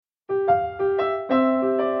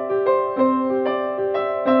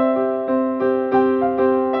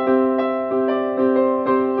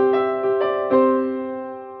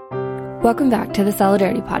Welcome back to the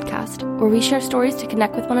Solidarity Podcast, where we share stories to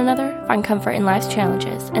connect with one another, find comfort in life's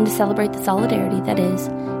challenges, and to celebrate the solidarity that is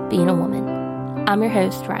being a woman. I'm your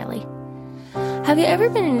host, Riley. Have you ever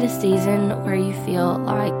been in a season where you feel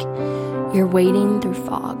like you're wading through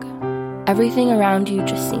fog? Everything around you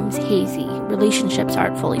just seems hazy. Relationships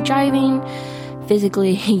aren't fully jiving.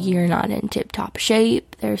 Physically, you're not in tip-top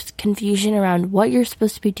shape. There's confusion around what you're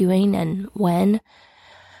supposed to be doing and when.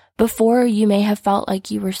 Before, you may have felt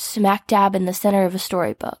like you were smack dab in the center of a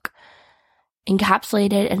storybook,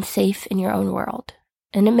 encapsulated and safe in your own world.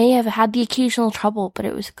 And it may have had the occasional trouble, but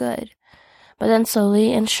it was good. But then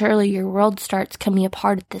slowly and surely your world starts coming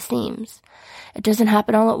apart at the seams. It doesn't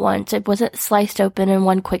happen all at once. It wasn't sliced open in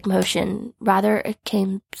one quick motion. Rather, it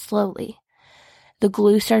came slowly. The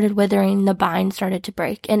glue started withering, the bind started to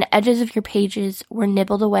break, and edges of your pages were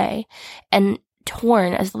nibbled away and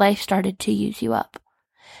torn as life started to use you up.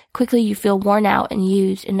 Quickly, you feel worn out and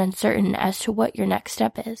used and uncertain as to what your next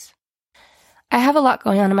step is. I have a lot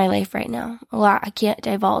going on in my life right now, a lot I can't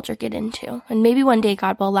divulge or get into, and maybe one day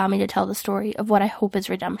God will allow me to tell the story of what I hope is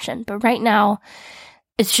redemption, but right now,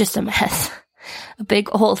 it's just a mess. A big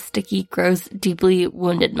old sticky, gross, deeply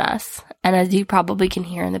wounded mess. And as you probably can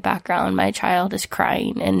hear in the background, my child is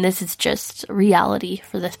crying, and this is just reality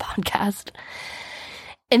for this podcast.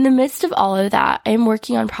 In the midst of all of that, I am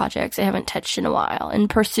working on projects I haven't touched in a while in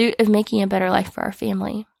pursuit of making a better life for our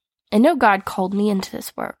family. I know God called me into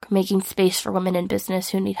this work, making space for women in business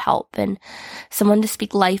who need help and someone to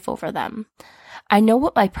speak life over them. I know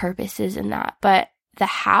what my purpose is in that, but the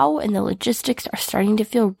how and the logistics are starting to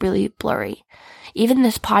feel really blurry. Even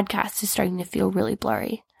this podcast is starting to feel really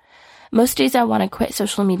blurry. Most days I want to quit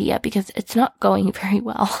social media because it's not going very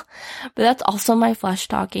well. But that's also my flesh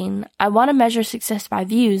talking. I want to measure success by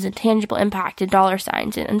views and tangible impact and dollar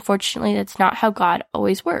signs, and unfortunately that's not how God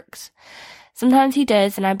always works. Sometimes he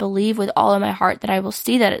does, and I believe with all of my heart that I will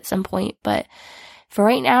see that at some point, but for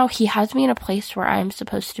right now, he has me in a place where I'm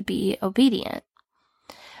supposed to be obedient.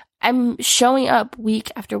 I'm showing up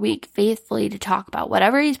week after week faithfully to talk about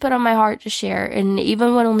whatever he's put on my heart to share, and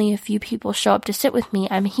even when only a few people show up to sit with me,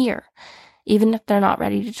 I'm here, even if they're not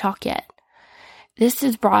ready to talk yet. This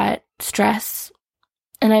has brought stress,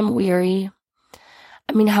 and I'm weary.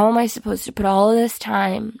 I mean, how am I supposed to put all of this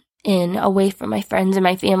time in away from my friends and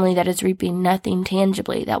my family that is reaping nothing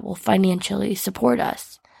tangibly that will financially support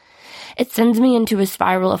us? It sends me into a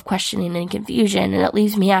spiral of questioning and confusion, and it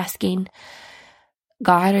leaves me asking,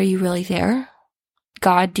 God, are you really there?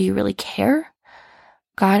 God, do you really care?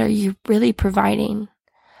 God, are you really providing?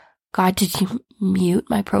 God, did you mute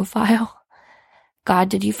my profile? God,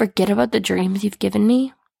 did you forget about the dreams you've given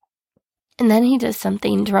me? And then he does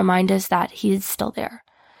something to remind us that he is still there.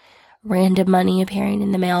 Random money appearing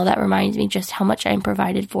in the mail that reminds me just how much I'm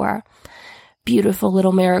provided for. Beautiful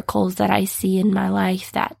little miracles that I see in my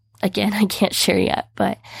life that, again, I can't share yet,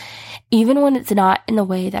 but even when it's not in the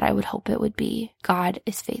way that I would hope it would be, God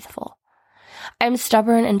is faithful. I'm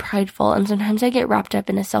stubborn and prideful, and sometimes I get wrapped up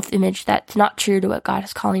in a self-image that's not true to what God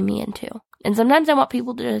is calling me into. And sometimes I want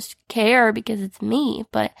people to just care because it's me,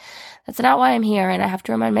 but that's not why I'm here, and I have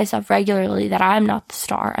to remind myself regularly that I'm not the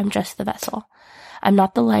star, I'm just the vessel. I'm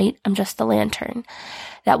not the light, I'm just the lantern.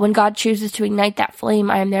 That when God chooses to ignite that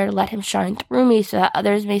flame, I am there to let him shine through me so that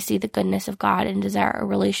others may see the goodness of God and desire a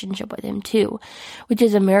relationship with him too, which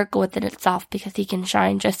is a miracle within itself because he can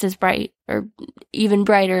shine just as bright or even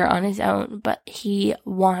brighter on his own, but he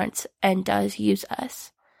wants and does use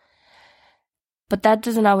us. But that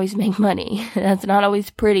doesn't always make money. That's not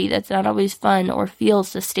always pretty. That's not always fun or feel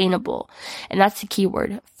sustainable. And that's the key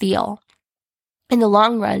word, feel. In the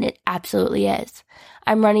long run, it absolutely is.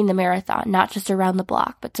 I'm running the marathon, not just around the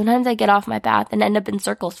block, but sometimes I get off my path and end up in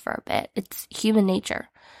circles for a bit. It's human nature.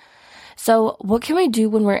 So what can we do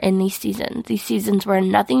when we're in these seasons where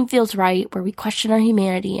nothing feels right, where we question our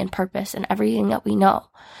humanity and purpose and everything that we know?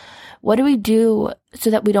 What do we do so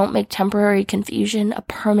that we don't make temporary confusion a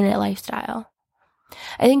permanent lifestyle?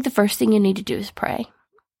 I think the first thing you need to do is pray.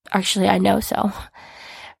 Actually, I know so.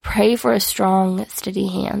 Pray for a strong, steady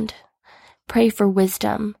hand. Pray for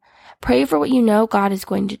wisdom. Pray for what you know God is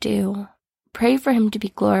going to do. Pray for him to be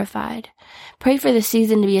glorified. Pray for the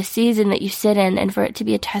season to be a season that you sit in and for it to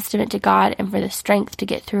be a testament to God and for the strength to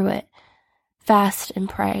get through it. Fast and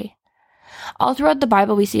pray. All throughout the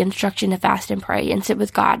Bible, we see instruction to fast and pray and sit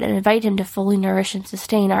with God and invite him to fully nourish and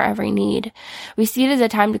sustain our every need. We see it as a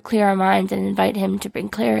time to clear our minds and invite him to bring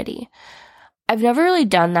clarity. I've never really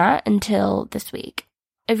done that until this week.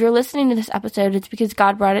 If you're listening to this episode, it's because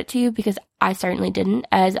God brought it to you, because I certainly didn't,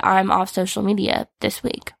 as I'm off social media this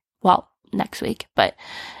week. Well, next week, but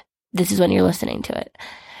this is when you're listening to it.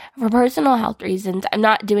 For personal health reasons, I'm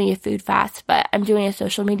not doing a food fast, but I'm doing a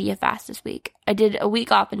social media fast this week. I did a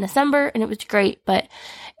week off in December and it was great, but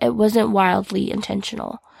it wasn't wildly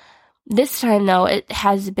intentional. This time, though, it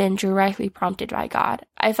has been directly prompted by God.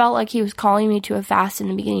 I felt like he was calling me to a fast in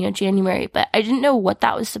the beginning of January, but I didn't know what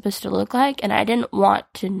that was supposed to look like, and I didn't want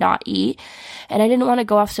to not eat, and I didn't want to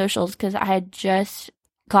go off socials because I had just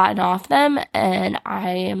gotten off them, and I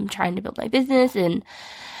am trying to build my business, and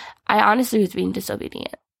I honestly was being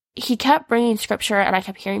disobedient. He kept bringing scripture, and I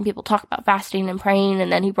kept hearing people talk about fasting and praying,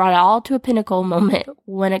 and then he brought it all to a pinnacle moment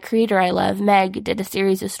when a creator I love, Meg, did a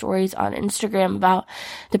series of stories on Instagram about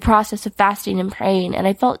the process of fasting and praying, and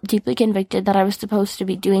I felt deeply convicted that I was supposed to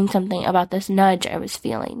be doing something about this nudge I was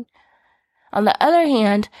feeling. On the other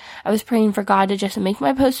hand, I was praying for God to just make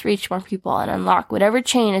my posts reach more people and unlock whatever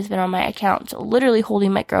chain has been on my account, so literally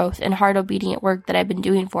holding my growth and hard obedient work that I've been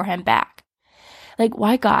doing for him back. Like,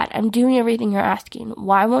 why, God? I'm doing everything you're asking.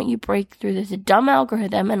 Why won't you break through this dumb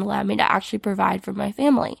algorithm and allow me to actually provide for my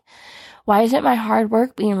family? Why isn't my hard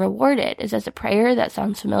work being rewarded? Is this a prayer that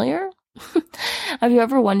sounds familiar? Have you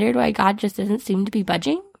ever wondered why God just doesn't seem to be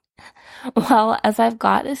budging? Well, as I've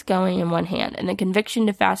got this going in one hand and the conviction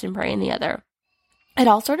to fast and pray in the other, it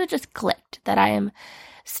all sort of just clicked that I am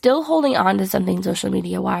still holding on to something social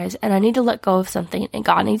media wise, and I need to let go of something, and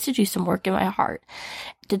God needs to do some work in my heart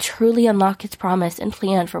to truly unlock his promise and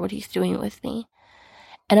plan for what he's doing with me.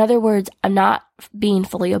 In other words, I'm not being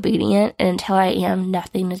fully obedient, and until I am,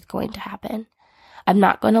 nothing is going to happen. I'm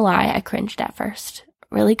not going to lie, I cringed at first.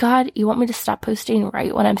 Really, God? You want me to stop posting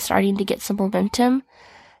right when I'm starting to get some momentum?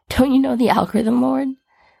 Don't you know the algorithm, Lord?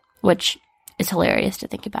 Which is hilarious to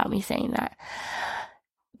think about me saying that.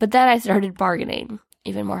 But then I started bargaining.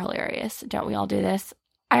 Even more hilarious. Don't we all do this?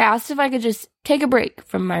 I asked if I could just take a break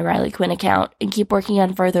from my Riley Quinn account and keep working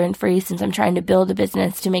on Further and Free since I'm trying to build a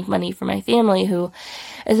business to make money for my family who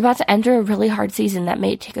is about to enter a really hard season that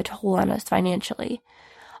may take a toll on us financially.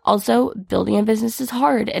 Also, building a business is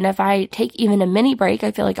hard, and if I take even a mini break, I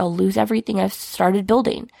feel like I'll lose everything I've started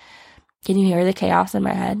building. Can you hear the chaos in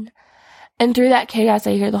my head? And through that chaos,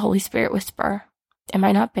 I hear the Holy Spirit whisper, am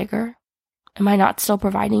I not bigger? Am I not still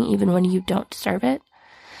providing even when you don't deserve it?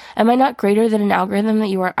 Am I not greater than an algorithm that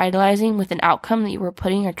you are idolizing with an outcome that you were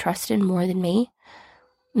putting your trust in more than me?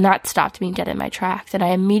 And that stopped me dead in my tracks, and I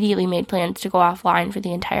immediately made plans to go offline for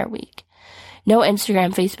the entire week. No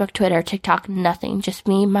Instagram, Facebook, Twitter, TikTok, nothing. Just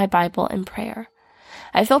me, my Bible, and prayer.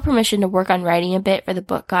 I feel permission to work on writing a bit for the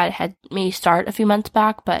book God had me start a few months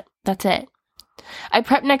back, but that's it. I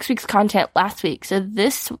prepped next week's content last week, so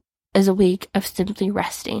this is a week of simply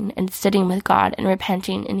resting and sitting with God and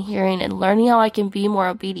repenting and hearing and learning how I can be more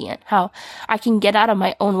obedient, how I can get out of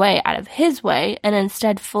my own way, out of his way, and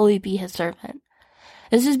instead fully be his servant.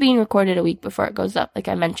 This is being recorded a week before it goes up, like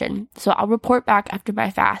I mentioned, so I'll report back after my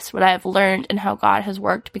fast what I have learned and how God has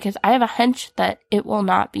worked, because I have a hunch that it will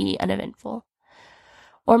not be uneventful.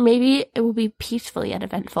 Or maybe it will be peacefully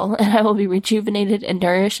uneventful, and I will be rejuvenated and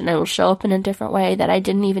nourished, and I will show up in a different way that I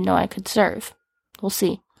didn't even know I could serve. We'll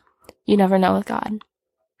see. You never know with God.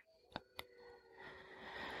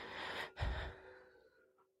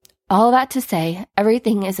 All of that to say,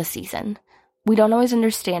 everything is a season. We don't always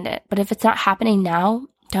understand it, but if it's not happening now,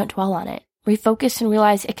 don't dwell on it. Refocus and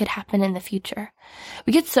realize it could happen in the future.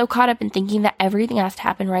 We get so caught up in thinking that everything has to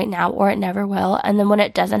happen right now or it never will, and then when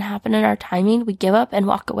it doesn't happen in our timing, we give up and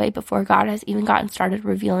walk away before God has even gotten started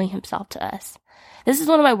revealing himself to us. This is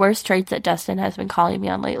one of my worst traits that Dustin has been calling me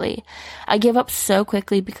on lately. I give up so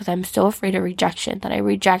quickly because I'm so afraid of rejection that I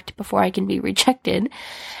reject before I can be rejected,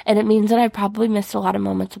 and it means that I probably missed a lot of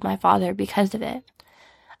moments with my father because of it.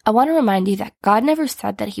 I want to remind you that God never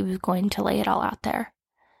said that he was going to lay it all out there.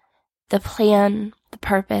 The plan, the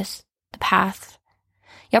purpose, the path.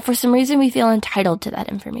 Yet for some reason we feel entitled to that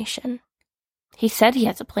information. He said he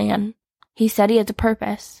has a plan. He said he has a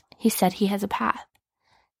purpose. He said he has a path.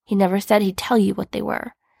 He never said he'd tell you what they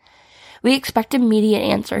were. We expect immediate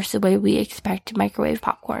answers the way we expect microwave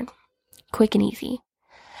popcorn. Quick and easy.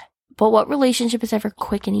 But what relationship is ever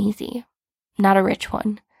quick and easy? Not a rich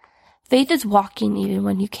one. Faith is walking even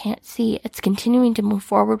when you can't see. It's continuing to move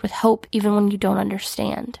forward with hope even when you don't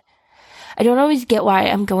understand. I don't always get why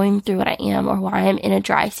I'm going through what I am or why I'm in a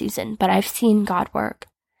dry season, but I've seen God work.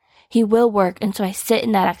 He will work, and so I sit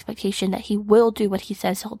in that expectation that he will do what he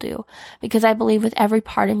says he'll do, because I believe with every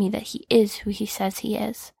part of me that he is who he says he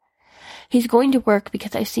is. He's going to work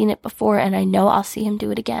because I've seen it before, and I know I'll see him do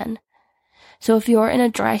it again. So if you're in a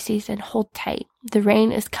dry season, hold tight. The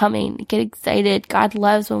rain is coming. Get excited. God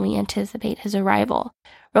loves when we anticipate his arrival.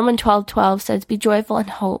 Romans 12:12 says, "Be joyful in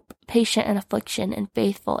hope, patient in affliction, and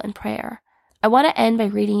faithful in prayer." I want to end by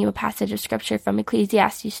reading you a passage of scripture from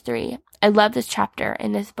Ecclesiastes 3. I love this chapter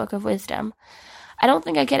in this book of wisdom. I don't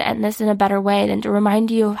think I could end this in a better way than to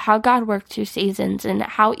remind you of how God works through seasons and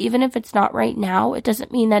how even if it's not right now, it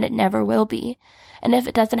doesn't mean that it never will be. And if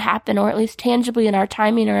it doesn't happen, or at least tangibly in our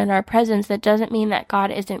timing or in our presence, that doesn't mean that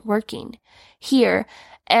God isn't working. Here,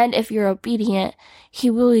 and if you're obedient,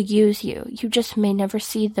 He will use you. You just may never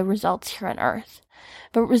see the results here on earth.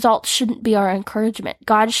 But results shouldn't be our encouragement.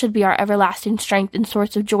 God should be our everlasting strength and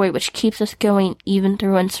source of joy, which keeps us going even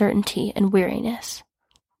through uncertainty and weariness.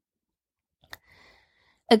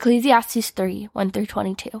 Ecclesiastes 3,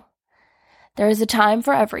 1-22. There is a time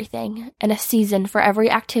for everything, and a season for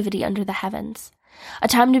every activity under the heavens. A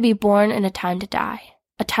time to be born and a time to die.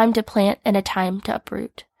 A time to plant and a time to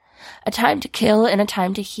uproot. A time to kill and a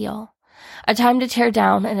time to heal. A time to tear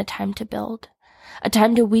down and a time to build. A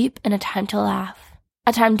time to weep and a time to laugh.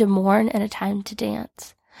 A time to mourn and a time to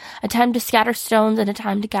dance. A time to scatter stones and a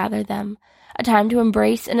time to gather them. A time to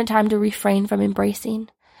embrace and a time to refrain from embracing.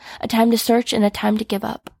 A time to search and a time to give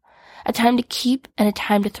up. A time to keep and a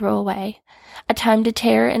time to throw away. A time to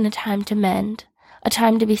tear and a time to mend. A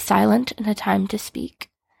time to be silent and a time to speak.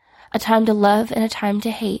 A time to love and a time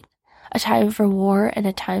to hate. A time for war and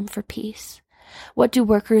a time for peace. What do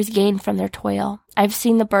workers gain from their toil? I've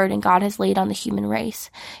seen the burden God has laid on the human race.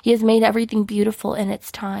 He has made everything beautiful in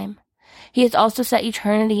its time. He has also set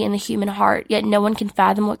eternity in the human heart, yet no one can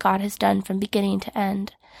fathom what God has done from beginning to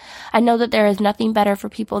end. I know that there is nothing better for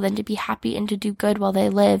people than to be happy and to do good while they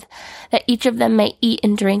live, that each of them may eat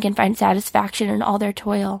and drink and find satisfaction in all their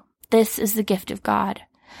toil. This is the gift of God.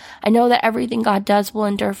 I know that everything God does will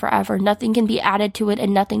endure forever. Nothing can be added to it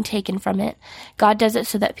and nothing taken from it. God does it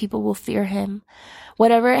so that people will fear Him.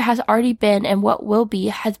 Whatever it has already been and what will be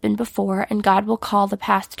has been before, and God will call the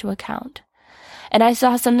past to account. And I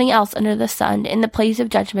saw something else under the sun. In the place of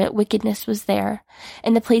judgment, wickedness was there.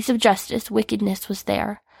 In the place of justice, wickedness was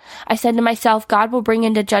there. I said to myself, God will bring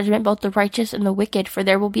into judgment both the righteous and the wicked, for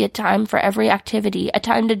there will be a time for every activity, a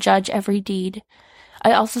time to judge every deed.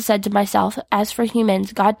 I also said to myself, as for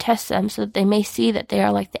humans, God tests them so that they may see that they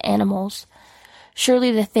are like the animals.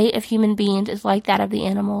 Surely the fate of human beings is like that of the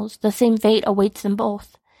animals. The same fate awaits them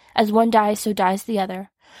both. As one dies, so dies the other.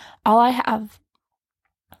 All have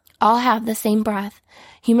the same breath.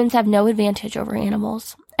 Humans have no advantage over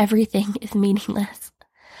animals. Everything is meaningless.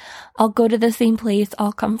 I'll go to the same place,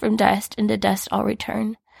 I'll come from dust, and to dust I'll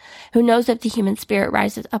return. Who knows if the human spirit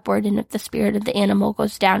rises upward and if the spirit of the animal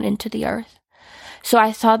goes down into the earth? So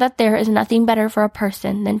I saw that there is nothing better for a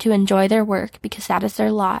person than to enjoy their work, because that is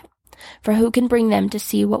their lot. For who can bring them to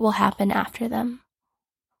see what will happen after them?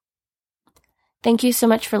 Thank you so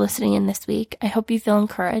much for listening in this week. I hope you feel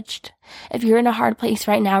encouraged. If you're in a hard place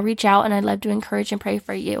right now, reach out and I'd love to encourage and pray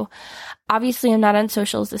for you. Obviously, I'm not on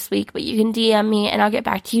socials this week, but you can DM me and I'll get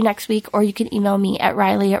back to you next week, or you can email me at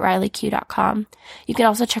riley@rileyq.com. You can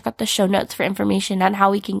also check out the show notes for information on how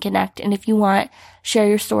we can connect, and if you want, share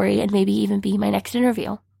your story and maybe even be my next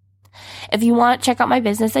interview. If you want, check out my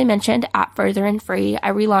business I mentioned at Further and Free.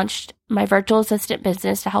 I relaunched my virtual assistant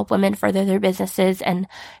business to help women further their businesses and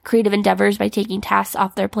creative endeavors by taking tasks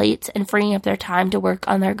off their plates and freeing up their time to work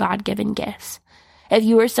on their God-given gifts. If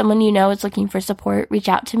you or someone you know is looking for support, reach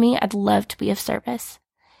out to me. I'd love to be of service.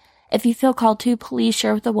 If you feel called to, please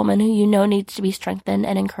share with a woman who you know needs to be strengthened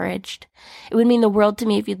and encouraged. It would mean the world to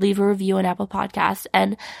me if you'd leave a review on Apple Podcasts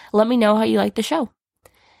and let me know how you like the show.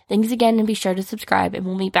 Thanks again, and be sure to subscribe, and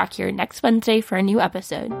we'll meet back here next Wednesday for a new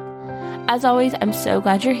episode. As always, I'm so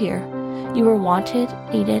glad you're here. You are wanted,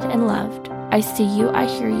 needed, and loved. I see you, I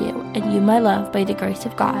hear you, and you, my love, by the grace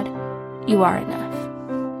of God, you are enough.